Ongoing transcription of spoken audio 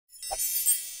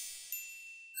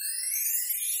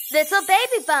Little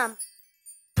baby bump.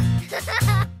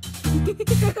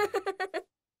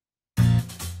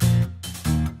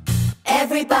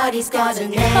 Everybody's got a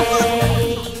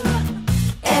name.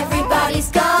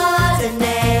 Everybody's got a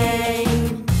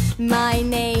name. My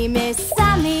name is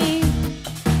Sally.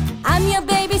 I'm your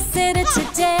babysitter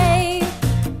today.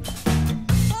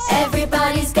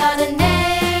 Everybody's got a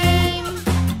name.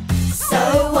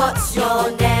 So what's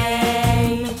your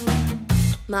name?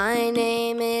 My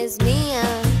name is Mia.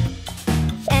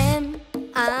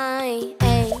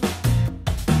 M-I-A.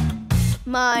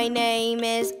 My name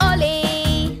is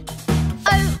Ollie.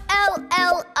 O-L-L-I-E.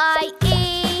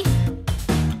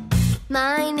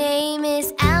 My name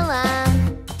is Ella.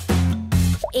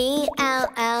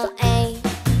 E-L-L-A.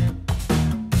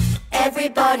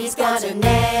 Everybody's got a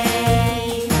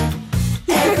name.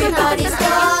 Everybody's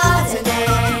got a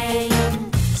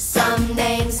name. Some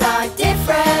names are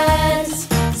different.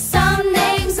 Some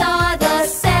names are the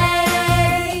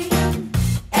same.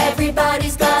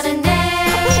 Everybody's got a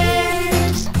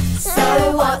name.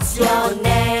 So what's your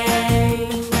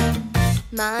name?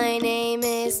 My name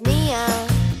is Mia.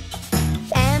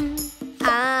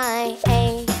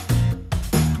 M-I-A.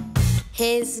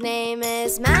 His name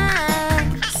is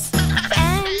Max.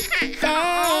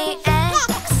 M-A-X.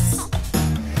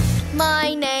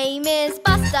 My name is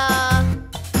Buster.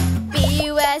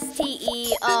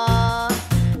 B-U-S-T-E-R.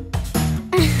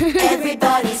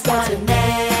 Everybody's got a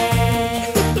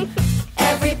name.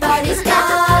 Everybody's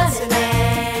got a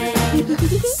name.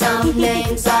 Some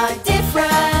names are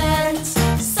different.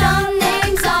 Some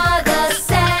names are the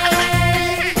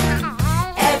same.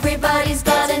 Everybody's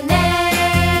got a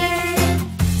name.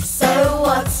 So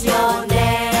what's your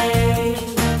name?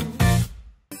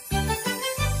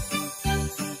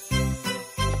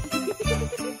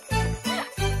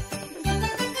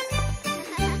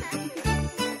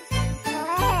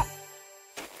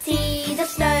 See the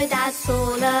snow that's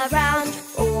all around,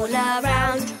 all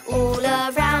around, all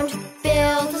around.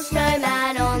 Build a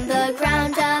snowman on the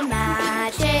ground, a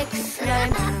magic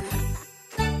snowman.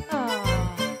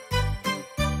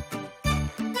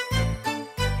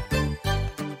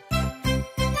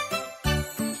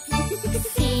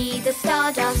 See the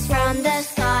stardust from the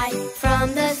sky,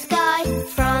 from the sky,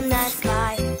 from the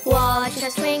sky. Watch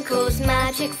as twinkles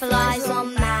magic flies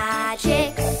on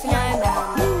magic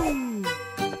snowman.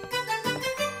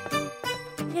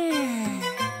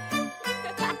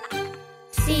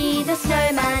 See the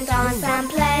snowman dance and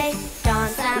play,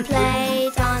 dance and play,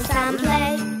 dance and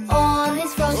play. All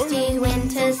his frosty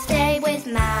winters stay with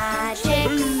magic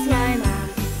snowman.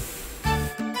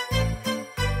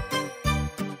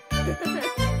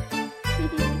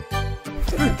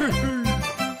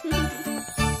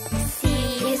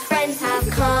 See his friends have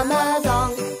come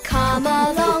along, come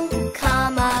along,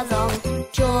 come along,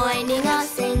 joining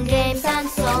us in games and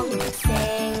song.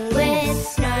 Sing with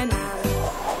snowman.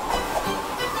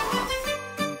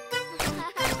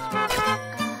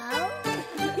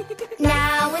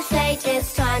 Now it's late,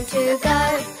 it's time to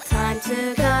go, time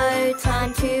to go,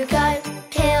 time to go.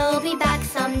 He'll be back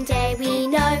someday, we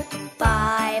know.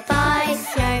 Bye bye,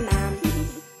 snowman.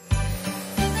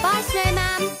 Bye,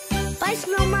 snowman. Bye,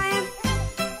 snowman.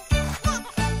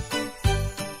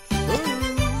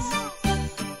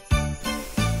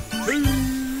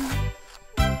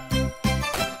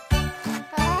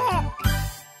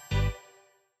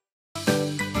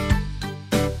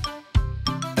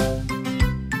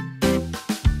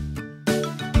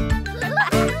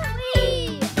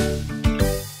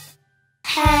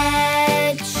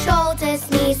 Head, shoulders,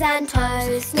 knees and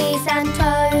toes, knees and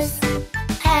toes.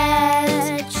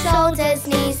 Head, shoulders,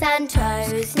 knees and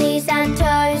toes, knees and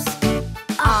toes.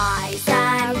 Eyes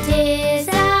and ears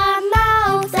and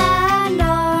mouth and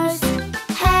nose.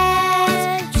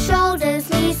 Head, shoulders,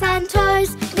 knees and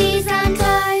toes, knees and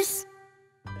toes.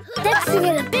 Let's sing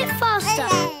it a bit faster.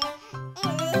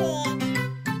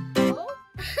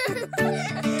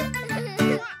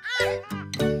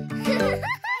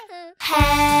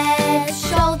 Head,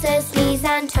 shoulders, knees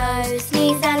and toes,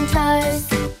 knees and toes.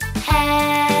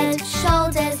 Head,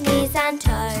 shoulders, knees and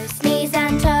toes, knees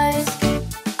and toes.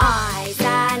 Eyes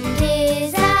and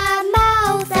ears and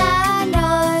mouth and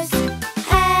nose.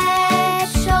 Head,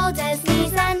 shoulders,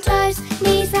 knees and toes,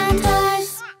 knees and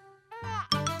toes.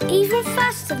 Even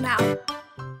faster now.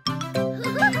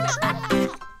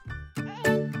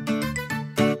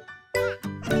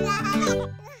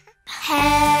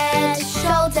 Head,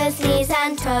 shoulders, knees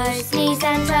and toes, knees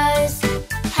and toes.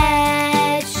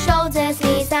 Head, shoulders,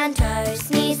 knees and toes,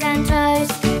 knees and toes.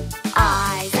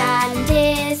 Eyes and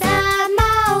ears and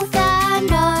mouth and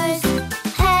nose.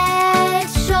 Head,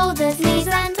 shoulders, knees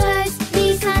and toes,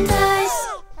 knees and toes.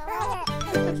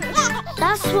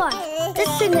 That's right.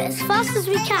 Let's sing it as fast as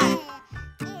we can.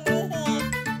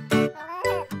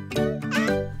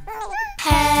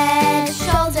 Head,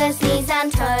 shoulders, knees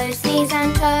and toes, knees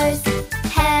and toes.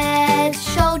 Head,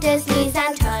 shoulders, knees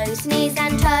and toes, knees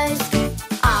and toes.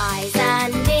 Eyes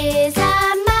and ears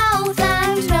and mouth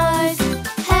and nose.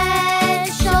 Head,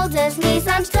 shoulders, knees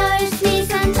and toes, knees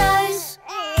and toes.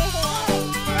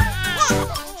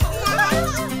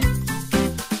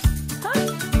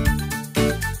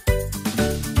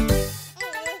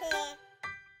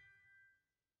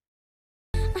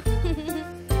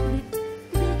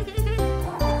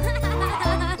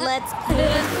 Let's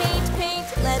paint,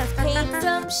 let's paint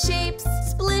some shapes.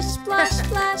 Splish, splash,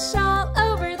 splash all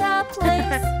over the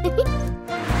place.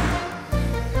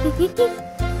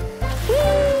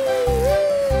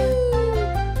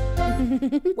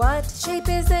 What shape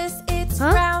is this? It's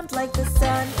round like the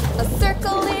sun. A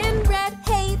circle in red,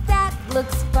 hey, that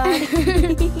looks fun.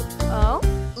 Oh?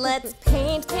 Let's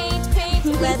paint,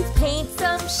 let's paint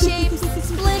some shapes.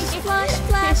 Splish, splash,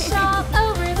 splash all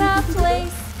over the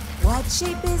place. What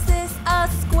shape is this? A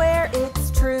square, it's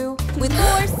true. With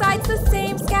 4 sides the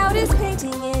same, Scout is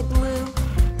painting it blue.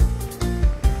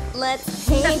 Let's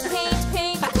paint,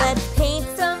 let's paint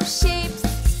some shapes.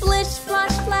 Splish,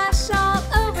 splash, splash all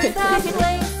over the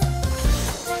place.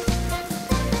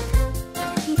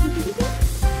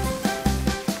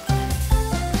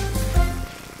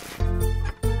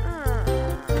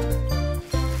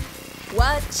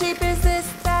 What shape is this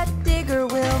that Digger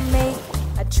will make?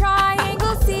 A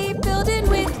triangle C filled in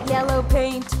with yellow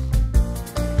paint.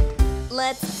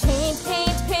 Let's paint,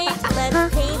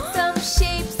 let's paint some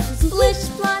shapes. Splish,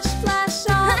 splash, splash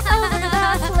all over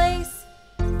the place.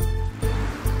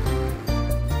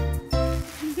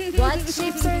 What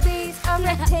shapes are these? A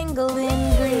rectangle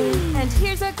in green. And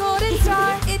here's a golden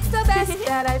star, it's the best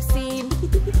that I've seen.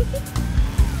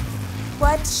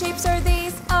 What shapes are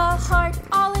these? A heart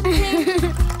all in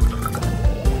pink.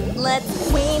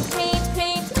 Let's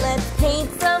paint, let's paint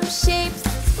some shapes.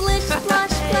 Splish, splash,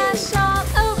 splash all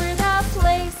over the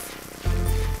place.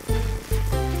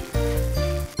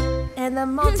 And the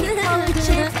multicolored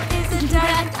shape isn't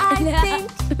done, I think.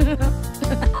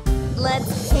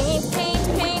 Let's paint,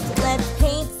 let's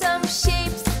paint some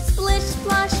shapes. Splish,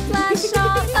 splash, splash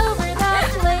all over the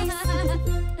place.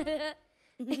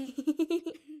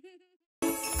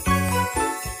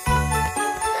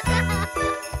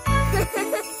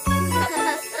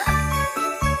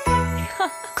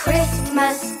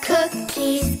 Christmas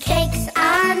cookies, cakes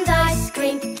and ice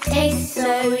cream taste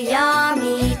so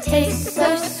yummy, taste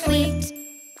so sweet.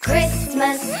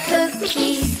 Christmas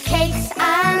cookies, cakes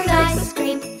and ice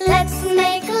cream. Let's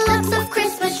make lots of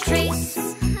Christmas treats.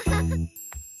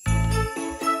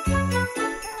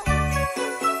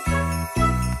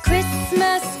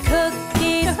 Christmas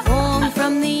cookies warm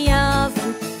from the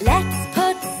oven. Let's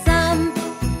put some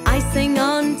icing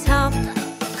on top.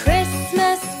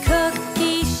 Christmas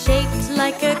cookie shaped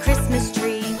like a Christmas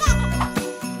tree.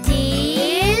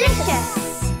 Delicious!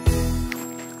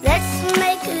 Let's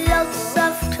make lots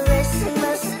of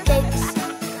Christmas cakes.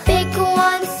 Big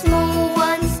ones, small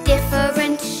ones,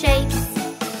 different shapes.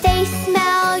 They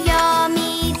smell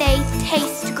yummy, they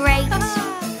taste great.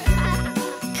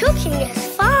 Cooking is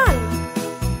fun.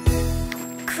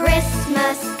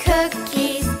 Christmas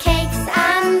cookies, cakes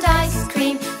and ice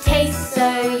cream taste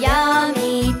so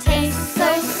yummy, taste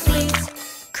so sweet.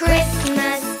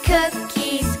 Christmas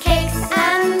cookies, cakes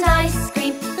and ice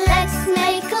cream. Let's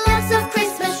make lots of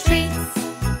Christmas treats.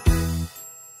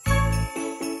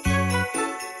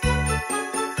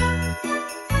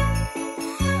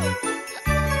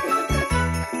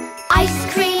 Ice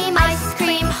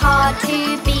cream, hard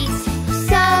to beat.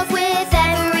 Serve with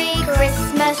every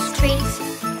Christmas treat.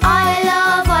 I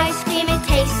love ice cream, it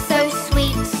tastes so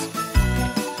sweet.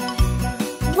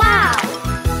 Wow!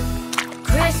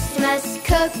 Christmas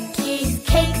cookies,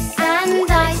 cakes and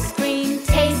ice cream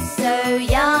taste so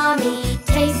yummy,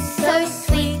 taste so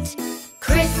sweet.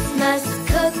 Christmas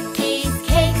cookies,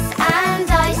 cakes and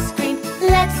ice cream.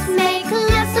 Let's make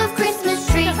lots of Christmas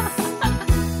treats.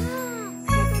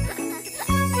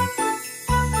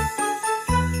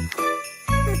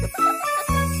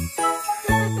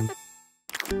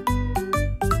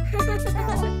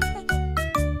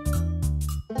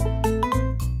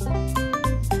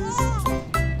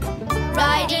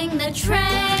 Riding the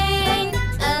train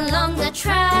along the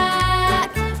track.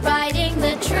 Riding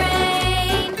the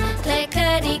train,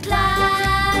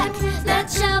 clickety-clack. Let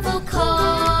shovel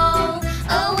call,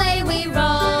 away we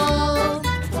roll.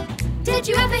 Did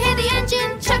you ever hear the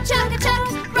engine? Chuck, chuck, chuck.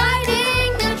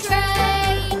 Riding the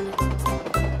train.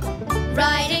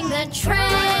 Riding the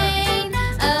train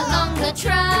along the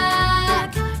track.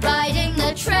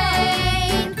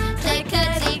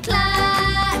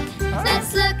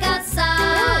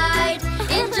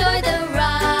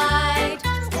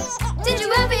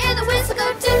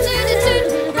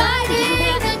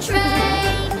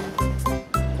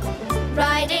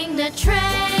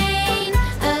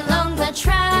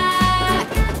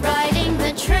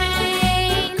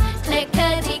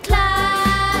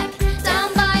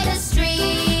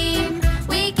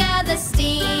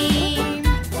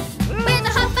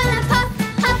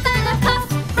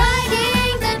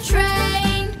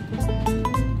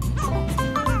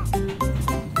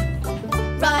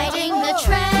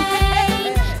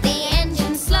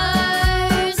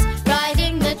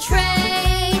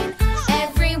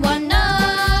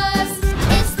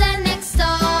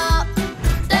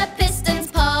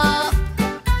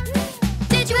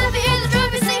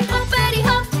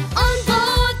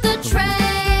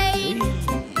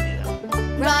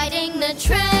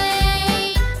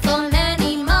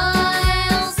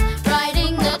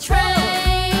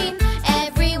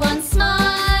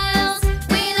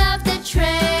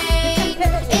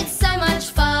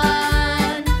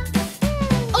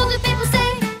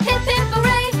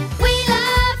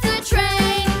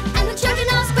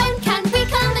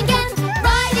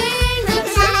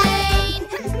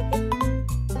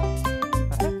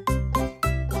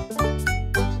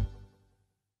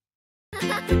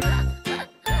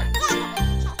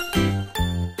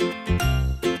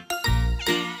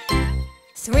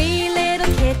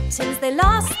 they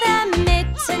lost their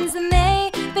mittens and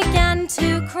they began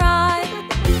to cry.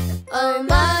 Oh,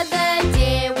 mother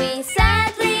dear, we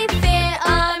sadly fear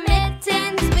our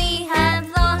mittens we have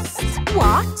lost.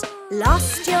 What?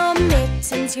 Lost your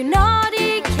mittens, you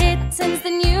naughty kittens,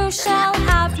 then you shall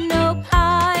have no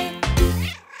pie.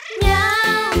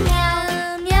 Meow,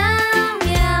 meow, meow,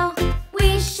 meow,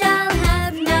 we shall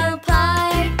have no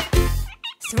pie.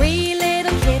 3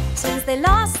 little kittens, they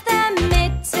lost their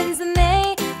mittens and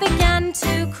they began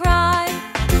to cry.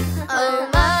 Oh,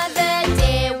 mother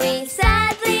dear, we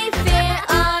sadly fear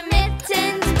our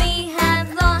mittens we have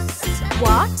lost.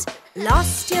 What?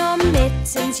 Lost your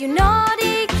mittens, you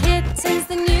naughty kittens,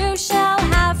 then you shall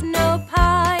have no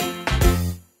pie.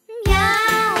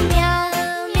 Meow,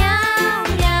 meow, meow,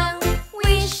 meow,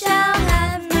 we shall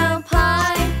have no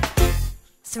pie.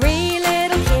 3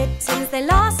 little kittens, they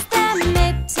lost their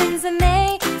mittens and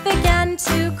they began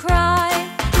to cry.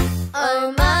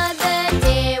 Oh, mother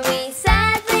dear, we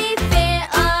sadly fear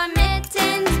our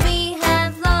mittens we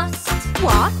have lost.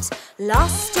 What?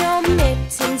 Lost your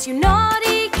mittens, you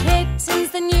naughty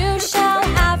kittens, then you shall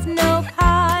have no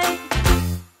pie.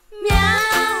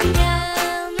 Meow,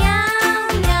 meow, meow,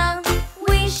 meow,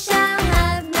 we shall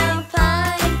have no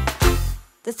pie.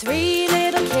 The 3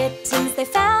 little kittens, they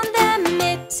found their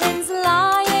mittens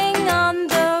lying on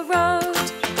the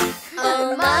road.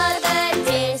 Oh, mother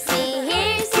dear, see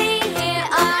here,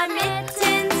 our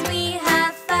mittens we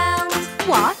have found.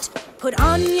 What? Put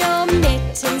on your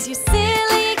mittens, you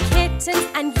silly kittens,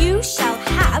 and you shall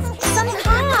have some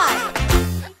pie.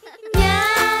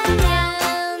 Meow,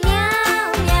 meow,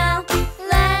 meow, meow,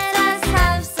 let us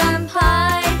have some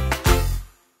pie.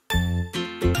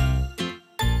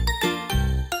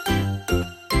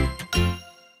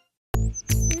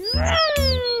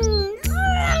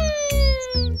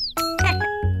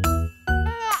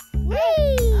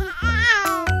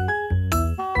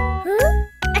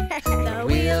 The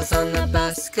wheels on the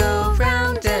bus go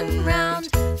round and round,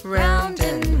 round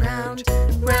and round,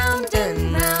 round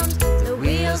and round. The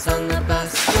wheels on the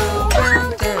bus go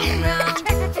round and round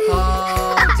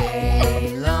all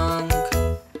day long.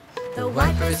 The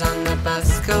wipers on the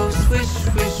bus go swish,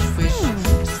 swish, swish,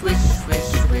 swish, swish,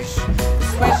 swish,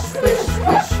 swish, swish,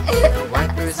 swish. The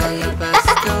wipers on the bus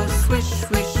go swish,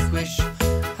 swish, swish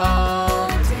all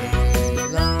day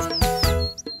long.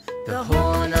 The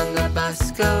horn on the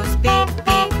bus goes beep,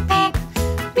 beep, beep,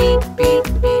 beep, beep,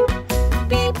 beep,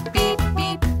 beep, beep,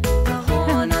 beep. The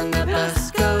horn on the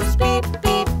bus goes beep,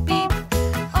 beep, beep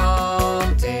all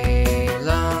day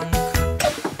long.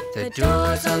 The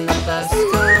doors on the bus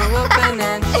go open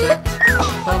and shut,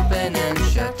 open and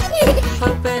shut,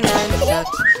 open and shut.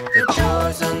 The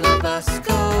doors on the bus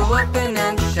go open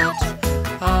and shut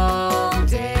all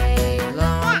day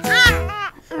long.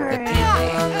 The people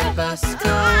on the bus go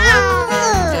up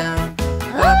and down,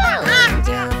 up and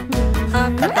down,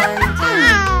 up and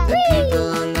down. The people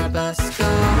on the bus go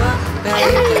up and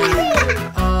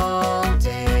down all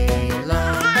day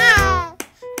long.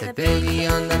 The baby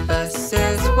on the bus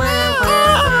says wah,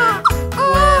 wah, wah,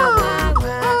 wah,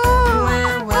 wah,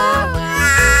 wah, wah,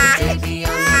 wah. The baby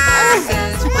on the bus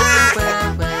says wah, wah,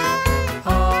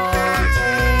 wah all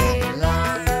day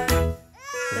long.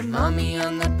 The mommy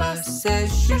on the bus says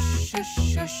shush, shush,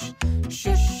 shush,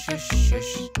 shush, shush,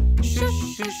 shush, shush,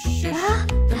 shush, shush.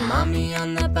 The mommy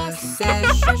on the bus says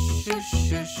shush, shush,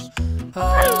 shush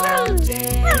all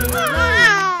day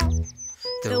long.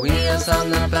 The wheels on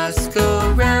the bus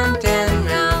go round and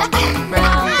round,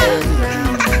 round and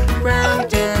round,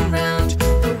 round and round.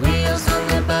 The wheels on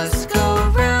the bus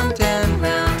go round and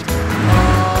round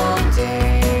all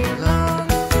day long.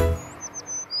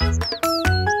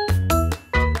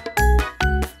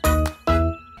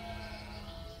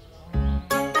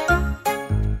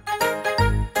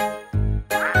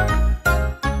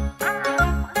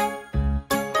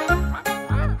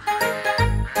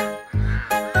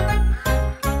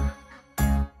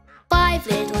 Five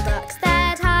little ducks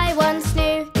that I once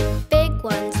knew, big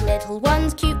ones, little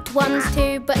ones, cute ones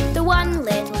too. But the one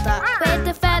little duck with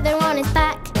the feather on his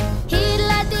back, he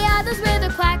led the others with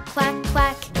a quack, quack,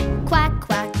 quack, quack,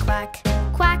 quack, quack,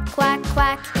 quack, quack,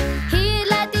 quack. He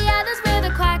led the others with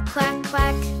a quack, quack,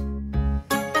 quack.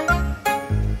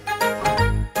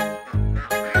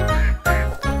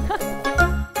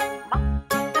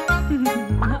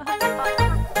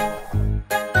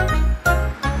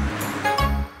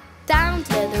 Down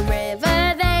to the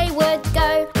river they would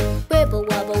go, wibble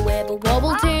wobble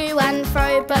wobble to and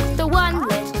fro. But the one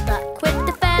little duck with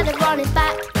the feather on his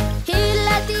back, he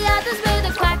led the others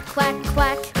with a quack, quack,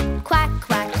 quack, quack,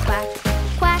 quack, quack,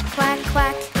 quack, quack,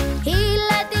 quack. He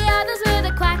led the others with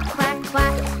a quack, quack,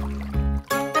 quack.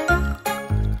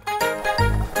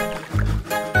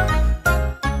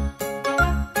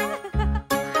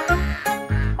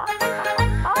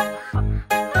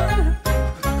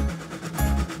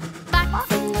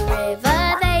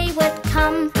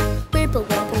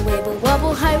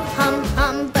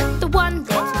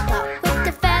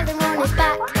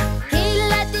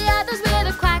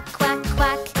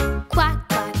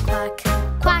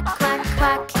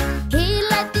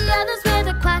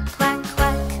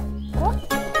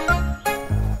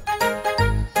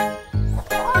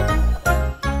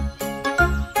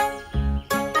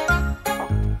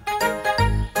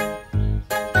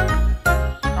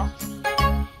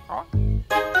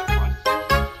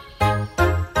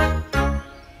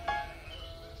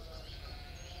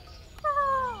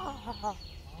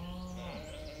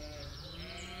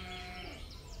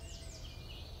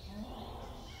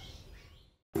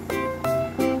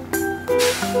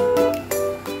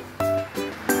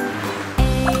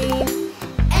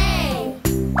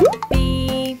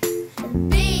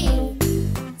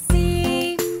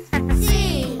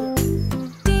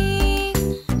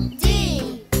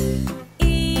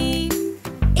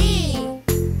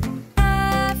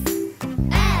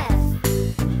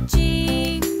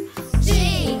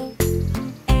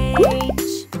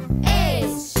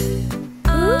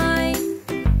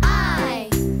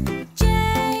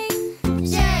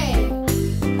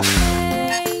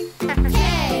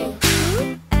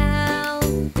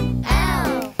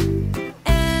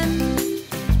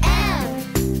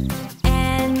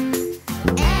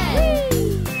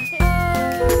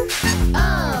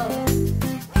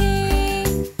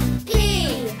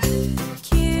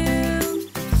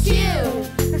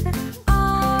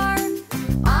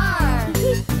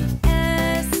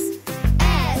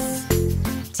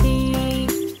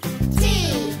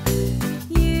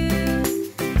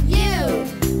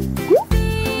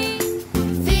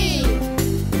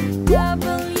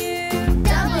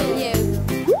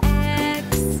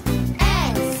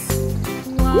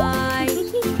 Y.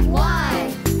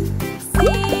 Y. Z.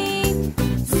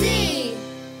 Z.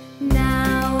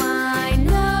 Now I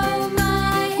know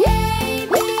my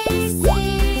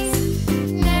ABCs.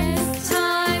 Next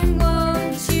time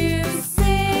won't you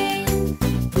sing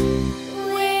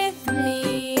with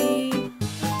me?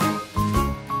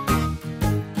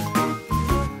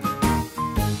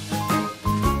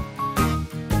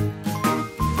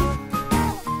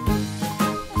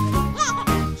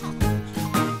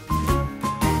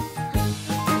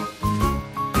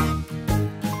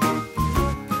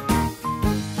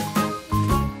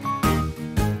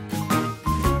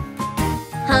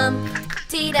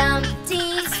 Humpty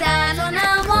Dumpty sat on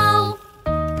a wall.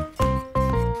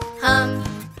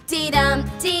 Humpty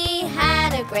Dumpty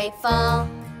had a great fall.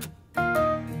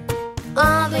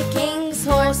 All the king's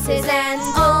horses and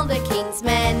all the king's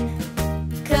men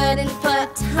couldn't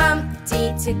put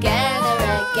Humpty together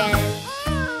again.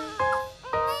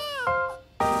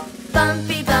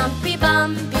 Bumpy, bumpy,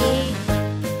 bumpy,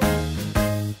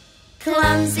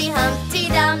 clumsy Humpty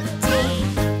Dumpty.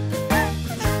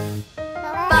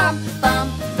 Bump,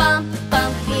 bump, bump,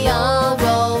 bump, we all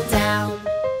roll down.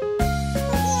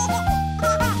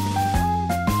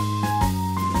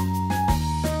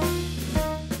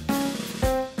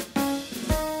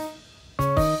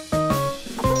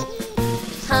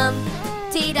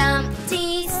 Humpty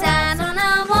Dumpty sat on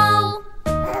a wall.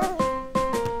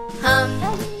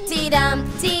 Humpty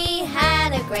Dumpty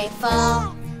had a great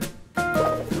fall.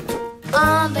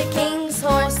 All the king's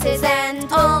horses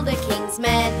and all the king's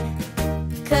men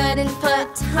couldn't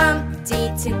put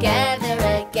Humpty together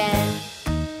again.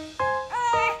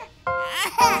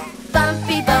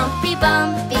 Bumpy, bumpy,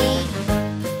 bumpy,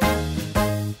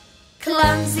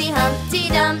 clumsy Humpty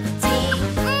Dumpty.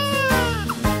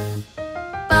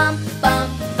 Bump,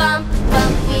 bump, bump,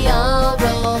 bump, we all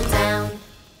roll down.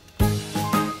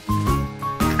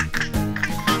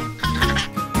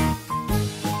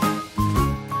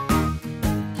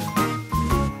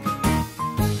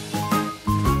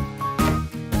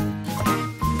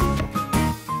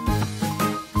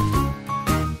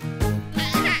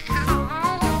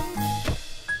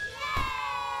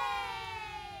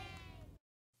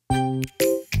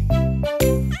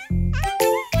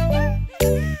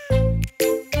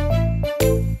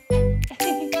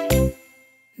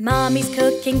 Mommy's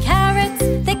cooking carrots,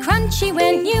 they're crunchy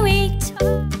when you eat.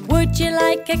 Would you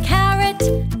like a carrot?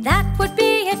 That would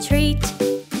be a treat.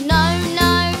 No,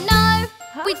 no, no,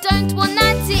 we don't want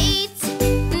that to eat.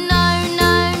 No,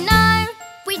 no, no,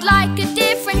 we'd like a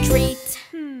different treat.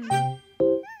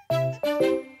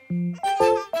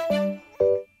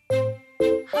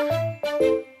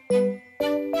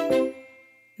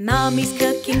 Mommy's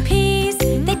cooking peas,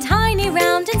 they're tiny,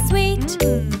 round and sweet.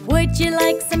 Would you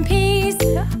like some peas?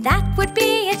 That would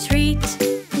be a treat.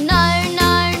 No,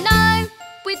 no, no,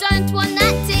 we don't want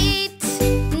that to eat.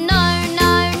 No,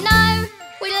 no, no,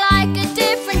 we like a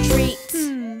different treat.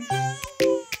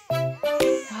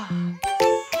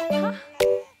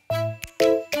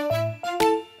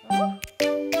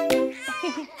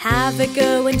 Have a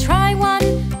go and try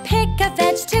one. Pick a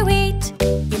veg to eat.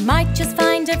 You might just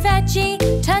find a veggie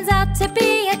turns out to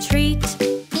be a treat.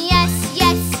 Yes,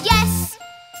 yes, yes,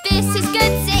 this is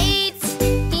good to eat.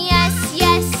 Yes,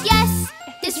 yes, yes,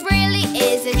 this really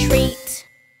is a treat.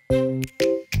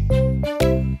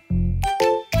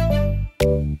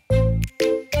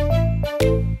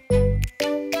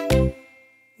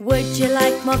 Would you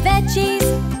like more veggies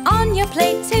on your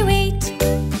plate to eat?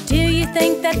 Do you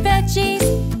think that veggies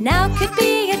now could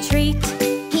be a treat?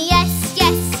 Yes,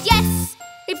 yes, yes,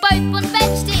 we both want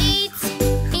veg to eat.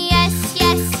 Yes,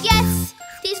 yes, yes,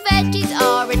 these veggies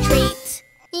are a treat.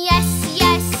 Yes,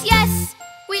 yes, yes,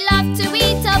 we love to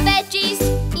eat our veggies.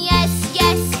 Yes,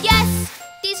 yes, yes,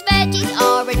 these veggies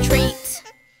are a treat.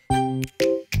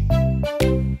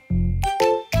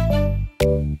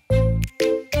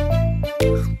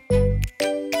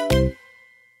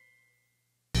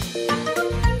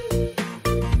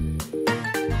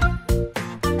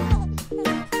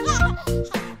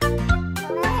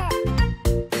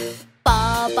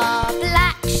 Baa Baa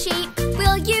Black Sheep,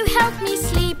 will you help me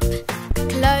sleep?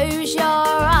 Close your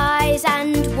eyes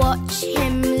and watch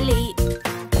him leap.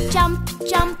 Jump,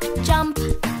 jump, jump,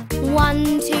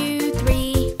 1, 2,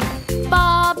 3.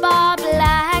 Baa Baa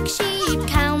Black Sheep,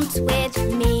 count with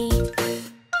me.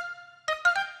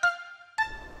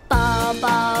 Baa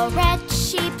Baa Red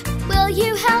Sheep, will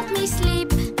you help me sleep?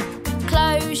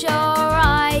 Close your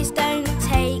eyes, don't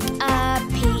take a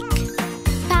peek.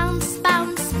 Bounce,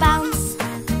 bounce, bounce,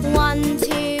 1,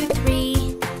 2,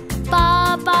 3.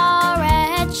 Baa Baa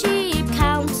Red Sheep,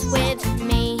 count with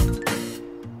me.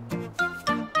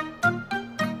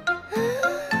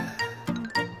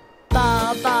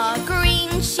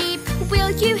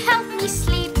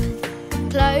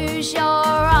 Close your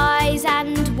eyes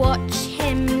and watch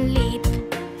him leap.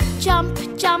 Jump,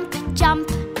 jump, jump.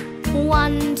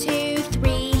 1, 2,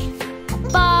 3.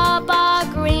 Baa Baa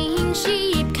Green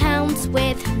Sheep counts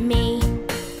with me.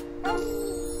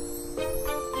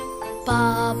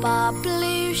 Baa Baa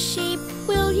Blue Sheep,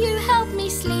 will you help me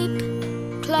sleep?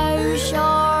 Close your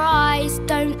eyes,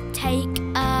 don't take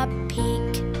a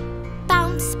peek.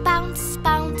 Bounce, bounce,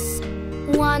 bounce.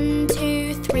 1,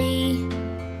 2, 3.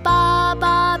 Baa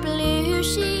Baa Blue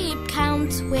Sheep,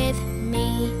 count with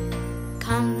me.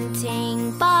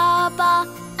 Counting Baa Baa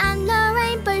and the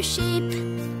rainbow sheep.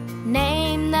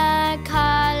 Name the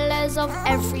colours of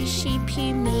every sheep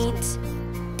you meet.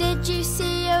 Did you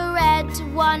see a red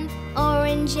one?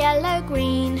 Orange, yellow,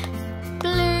 green.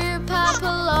 Blue,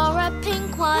 purple or a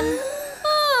pink one?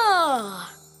 Oh,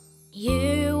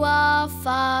 you are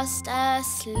fast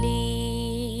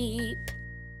asleep.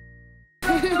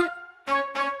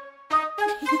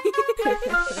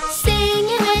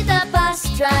 Singing with the bus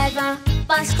driver,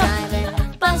 bus driver,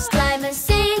 bus driver.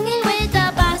 Singing with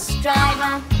the bus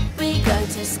driver. We go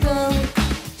to school.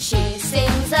 She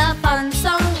sings a fun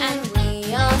song and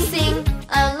we all sing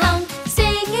along.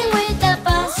 Singing with the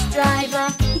bus driver.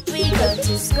 We go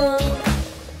to school.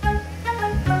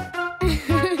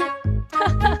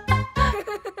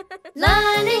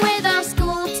 Learning with our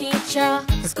school teacher,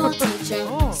 school teacher,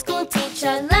 school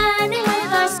teacher. Learning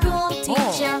with our school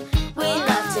teacher. We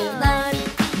love to learn.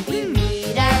 We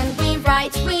read and we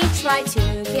write. We try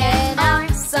to get our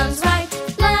sums right.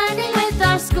 Learning with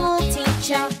our school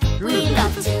teacher. We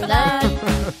love to learn.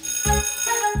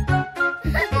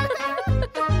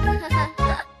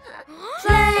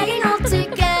 Playing all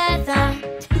together,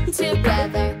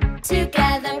 together,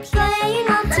 together. Playing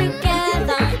all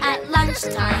together at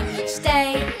lunchtime each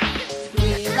day. We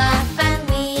laugh and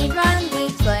we run, we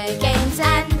play games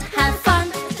and have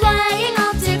fun. Playing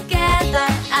all together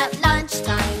at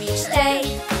lunchtime each day.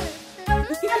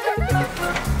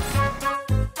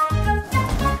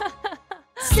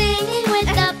 Singing with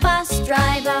the bus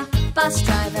driver, bus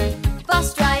driver,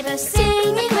 bus driver.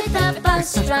 Singing with the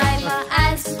bus driver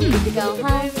as we go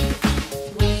home.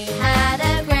 We had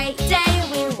a great day,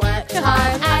 we worked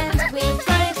hard and we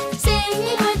played.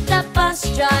 Singing with the bus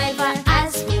driver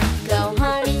as we go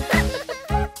home.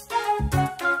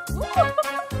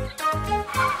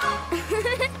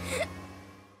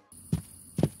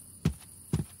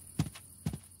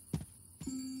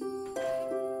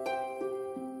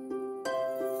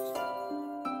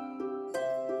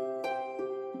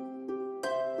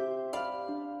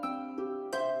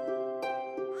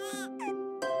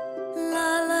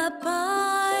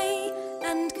 Lullaby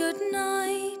and good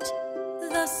night.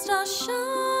 The stars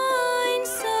shine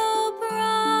so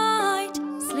bright.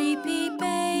 Sleepy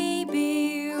baby,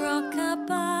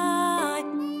 rock-a-bye.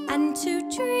 And to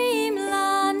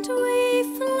dreamland we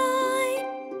fly.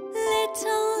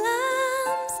 Little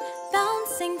lambs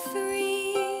bouncing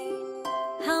free.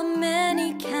 How many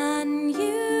can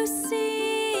you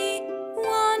see?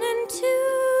 1 and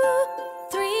 2,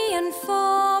 3 and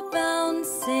 4,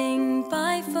 bouncing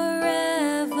by forevermore.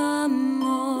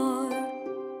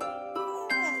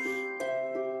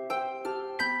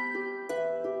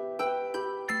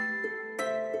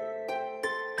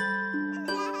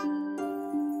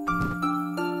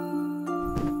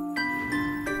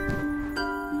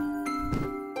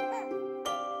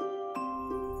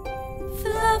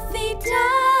 Fluffy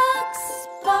ducks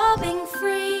bobbing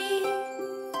free.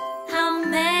 How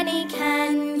many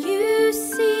can you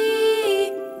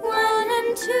see? 1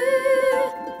 and 2,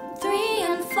 3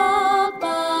 and 4,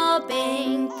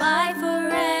 bobbing by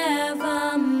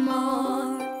forevermore.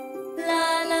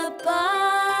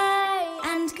 Lullaby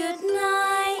and good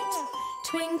night.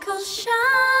 Twinkle,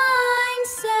 shine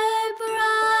so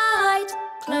bright.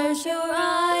 Close your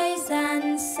eyes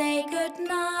and say good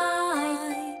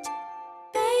night.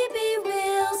 Baby,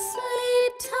 we'll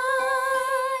sleep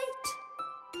tight.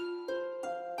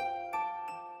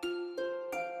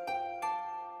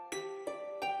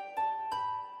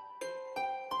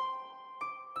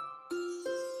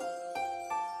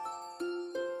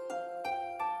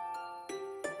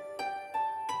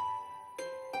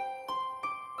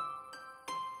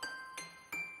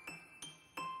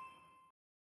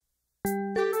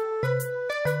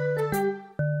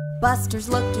 Buster's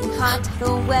looking hot,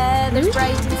 the weather's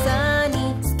bright and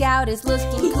sunny. Scout is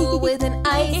looking cool with an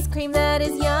ice cream that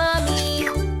is yummy.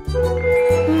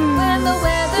 When the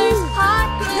weather's hot,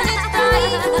 when it's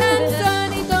bright and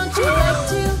sunny, don't you like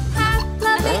to have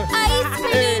lovely ice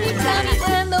cream in your tummy?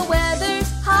 When the weather's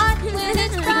hot, when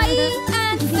it's bright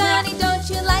and sunny, don't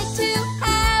you like to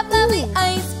have lovely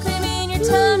ice cream in your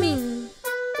tummy?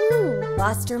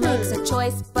 Buster makes a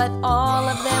choice, but all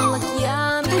of them look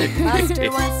yummy.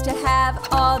 Buster wants to have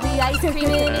all the ice cream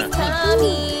in his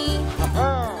tummy.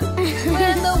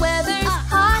 When the weather's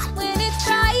hot, when it's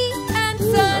dry and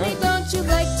sunny, don't you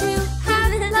like to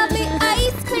have lovely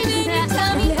ice cream in your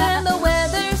tummy? When the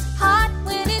weather's hot,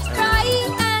 when it's dry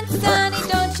and sunny,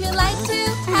 don't you like to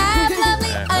have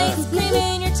lovely ice cream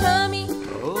in your tummy?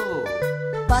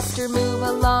 Buster, move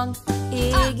along,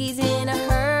 Iggy's in a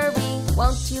hurry.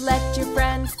 Won't you let your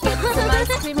friends get some ice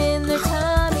cream in their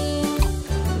tummy?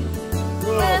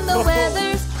 When the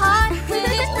weather's hot, when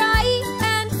it's dry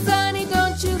and sunny,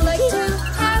 don't you like to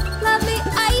have lovely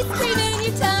ice cream in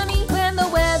your tummy? When the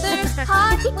weather's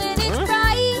hot, when it's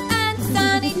dry and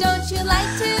sunny, don't you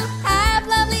like to have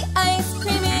lovely ice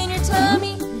cream in your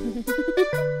tummy?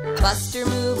 Buster,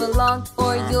 move along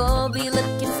or you'll be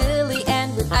looking silly,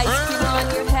 and with ice cream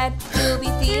on your head, you'll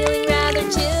be feeling rather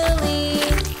chilly.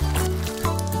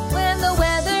 When the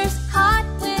weather's hot,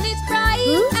 when it's bright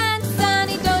and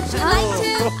sunny, don't you like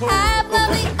to have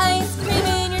lovely ice cream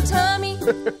in your tummy?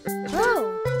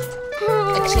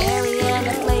 A cherry and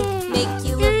a flake make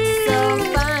you look so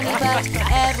funny, but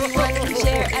everyone can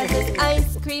share as this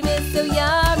ice cream is so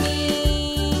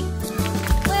yummy.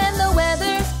 When the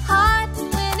weather's hot,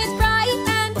 when it's bright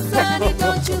and sunny,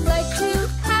 don't you like to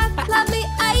have lovely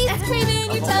ice cream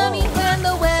in your tummy?